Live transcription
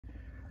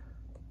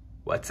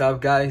What's up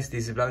guys,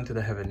 this is Vlad.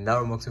 Today I have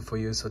another unboxing for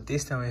you. So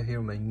this time I have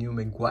here my new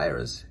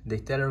Meguiar's. They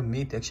tailor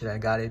Mitt. Actually I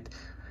got it,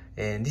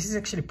 and this is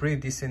actually pretty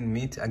decent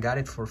Mitt. I got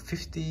it for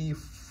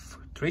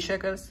 53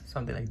 shekels,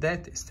 something like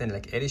that. It's then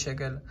like 80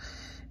 shekel,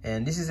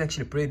 and this is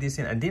actually pretty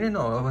decent. I didn't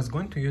know I was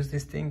going to use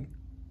this thing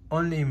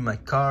only in my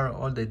car,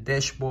 all the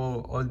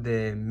dashboard, all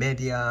the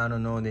media, I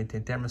don't know, the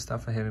entertainment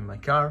stuff I have in my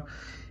car.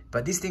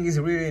 But this thing is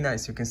really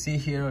nice. You can see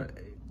here,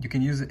 you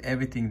can use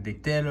everything, the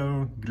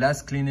tailor,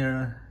 glass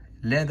cleaner,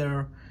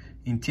 leather,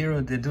 interior.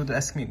 The dude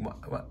asked me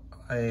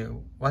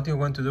what do you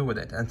want to do with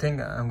it. I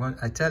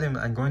tell him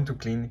I'm going to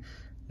clean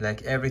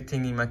like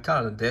everything in my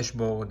car, the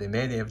dashboard, the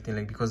media, everything,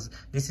 like, because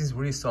this is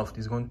really soft.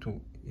 It's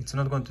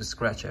not going to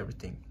scratch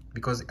everything,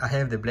 because I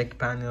have the black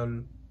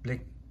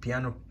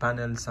piano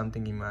panel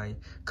something in my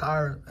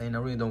car, and I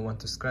really don't want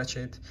to scratch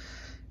it,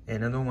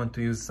 and I don't want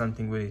to use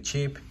something really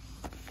cheap.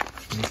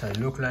 This I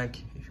look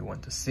like, if you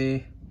want to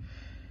see.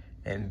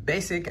 And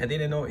basic, I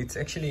didn't know it's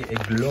actually a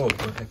globe.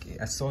 Like,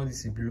 I saw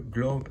this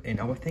globe and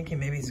I was thinking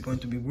maybe it's going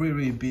to be really,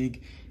 really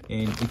big,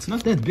 and it's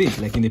not that big.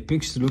 Like in the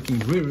pictures, looking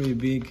really, really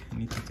big. I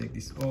need to take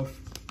this off,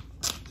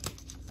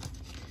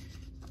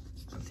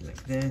 something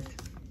like that.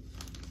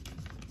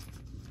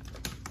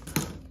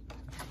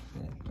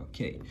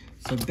 Okay,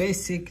 so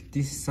basic,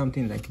 this is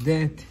something like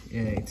that.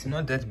 It's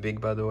not that big,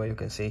 by the way. You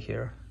can see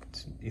here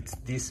it's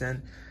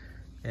decent.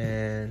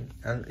 And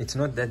it's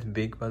not that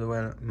big, by the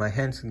way. My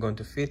hands are going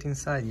to fit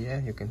inside.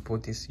 Yeah, you can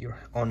put this your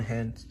own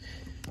hands,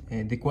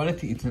 and the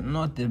quality, it's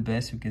not the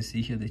best. You can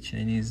see here the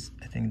chain is,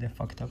 I think they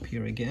fucked up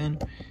here again,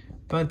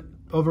 but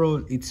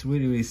overall it's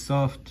really, really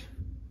soft.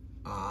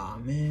 Oh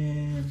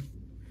man,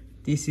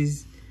 this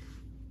is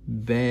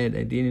bad.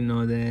 I didn't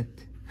know that.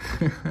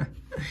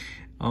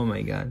 Oh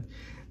my god.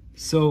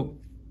 So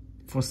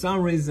for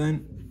some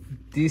reason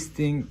this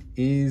thing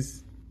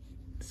is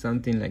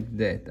something like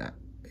that.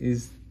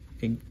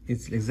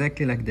 It's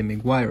exactly like the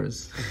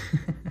Meguiar's.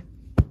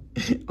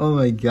 Oh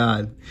my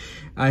god,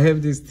 I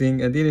have this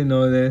thing, I didn't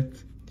know that.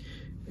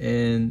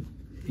 And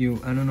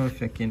I don't know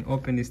if I can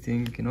open this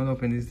thing, cannot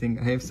open this thing.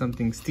 I have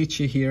something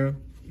stitchy here.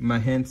 My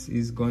hands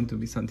is going to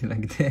be something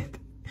like that.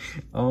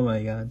 Oh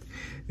my god,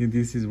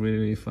 this is really,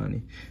 really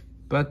funny.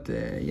 But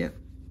yeah,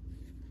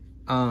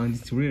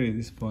 it's really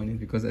disappointing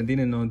because I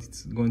didn't know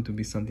it's going to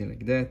be something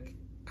like that.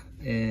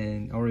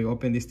 And I already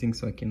opened this thing,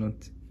 so I cannot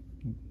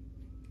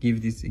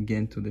give this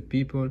again to the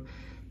people.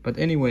 But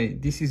anyway,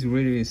 this is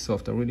really, really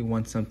soft. I really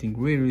want something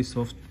really, really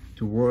soft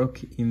to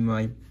work in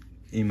my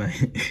in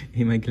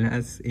my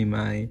glass, in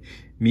my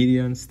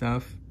medium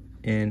stuff.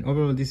 And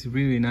overall this is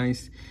really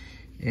nice.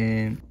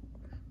 And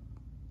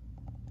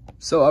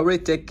so I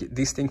already take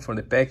this thing from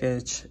the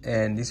package,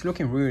 and it's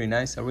looking really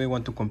nice. I really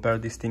want to compare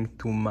this thing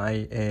to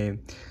my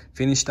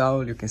finished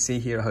towel. You can see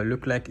here how it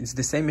look like. It's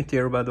the same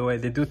material, by the way.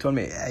 They do tell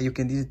me you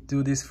can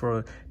do this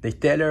for the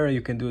tailor, you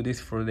can do this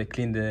for the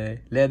clean the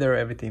leather,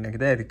 everything like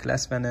that, the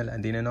glass panel. I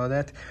didn't know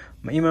that.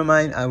 In my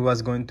mind, I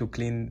was going to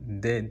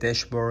clean the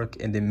dashboard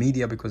and the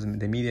media, because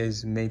the media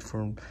is made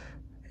from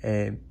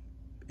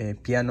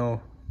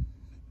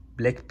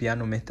black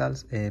piano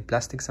metals,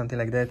 plastic, something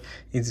like that.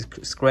 It's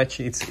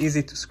scratchy, it's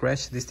easy to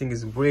scratch. This thing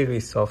is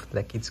really soft,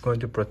 like it's going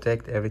to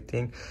protect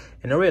everything,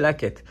 and I really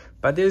like it.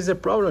 But there is a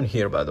problem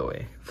here, by the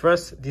way.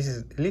 First, this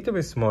is a little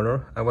bit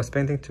smaller. I was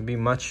painting to be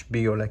much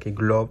bigger, like a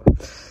globe.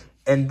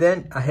 And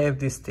then I have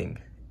this thing.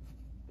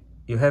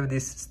 You have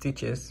these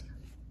stitches,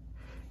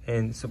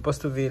 and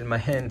supposed to be, my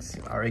hands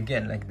are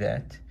again like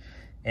that,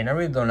 and I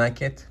really don't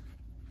like it.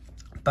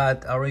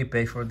 But I already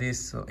pay for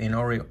this, so, and I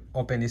already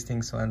open this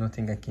thing, so I don't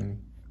think I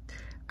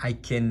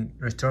can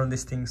return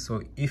this thing.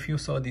 So if you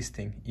saw this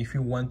thing, if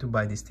you want to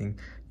buy this thing,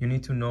 you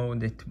need to know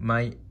that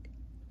my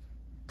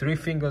 3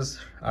 fingers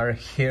are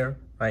here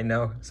right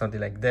now, something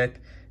like that.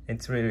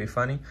 It's really, really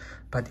funny,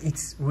 but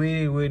it's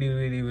really, really,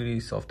 really, really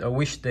soft. I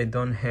wish they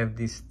don't have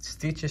these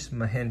stitches.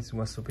 My hands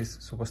was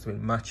supposed to be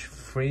much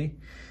free,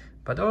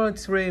 but oh,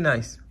 it's really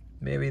nice.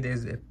 Maybe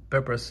there's a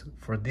purpose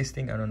for this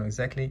thing, I don't know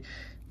exactly.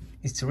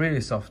 It's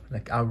really soft,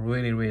 like I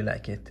really, really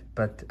like it.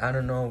 But I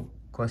don't know,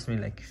 cost me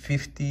like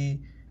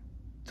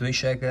 53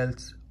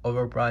 shekels,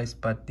 overpriced.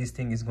 But this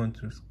thing is going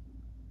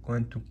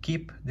to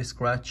keep the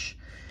scratch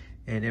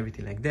and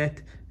everything like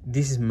that.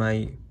 This is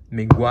my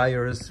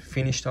Meguiar's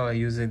finished towel. I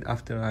use it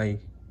after I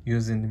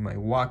using my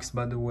wax,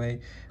 by the way.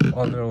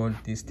 Overall,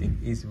 this thing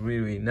is really,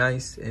 really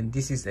nice, and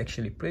this is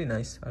actually pretty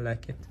nice. I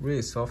like it,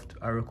 really soft.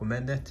 I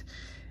recommend it.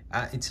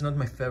 It's not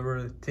my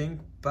favorite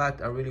thing,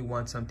 but I really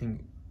want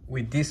something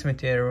with this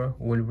material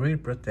will really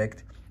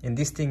protect. And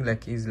this thing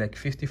like is like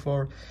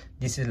 54.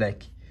 This is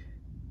like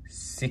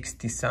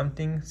 60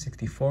 something,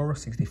 64,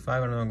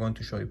 65. I'm not going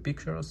to show you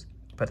pictures,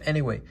 but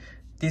anyway,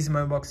 this is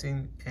my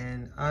unboxing,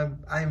 and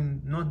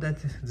I'm not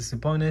that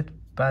disappointed,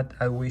 but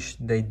I wish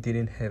they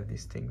didn't have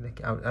this thing.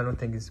 Like I don't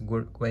think it's a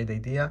great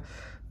idea,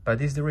 but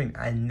this is the ring.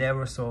 I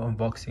never saw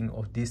unboxing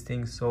of this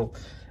thing, so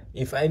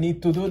if I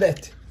need to do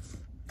that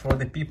for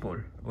the people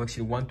who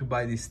actually want to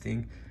buy this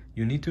thing,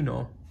 you need to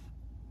know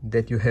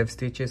that you have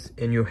stitches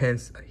in your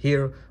hands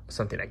here or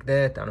something like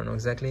that. I don't know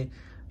exactly,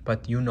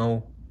 but you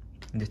know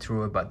the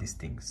truth about these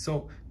things.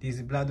 So this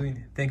is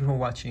Bloodwind. Thank you for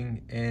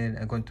watching, and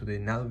I'm going to do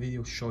another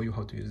video show you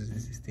how to use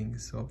these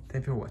things. So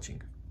thank you for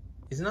watching.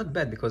 It's not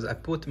bad because I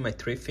put my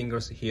 3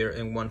 fingers here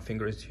and 1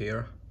 finger is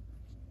here,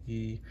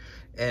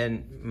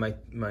 and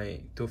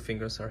my 2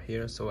 fingers are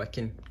here, so I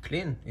can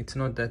clean. It's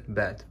not that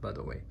bad, by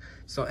the way.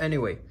 So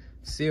anyway,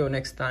 see you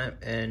next time,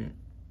 and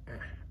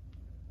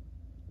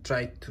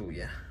try to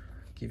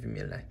give me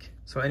a like.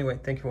 So anyway,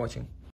 thank you for watching.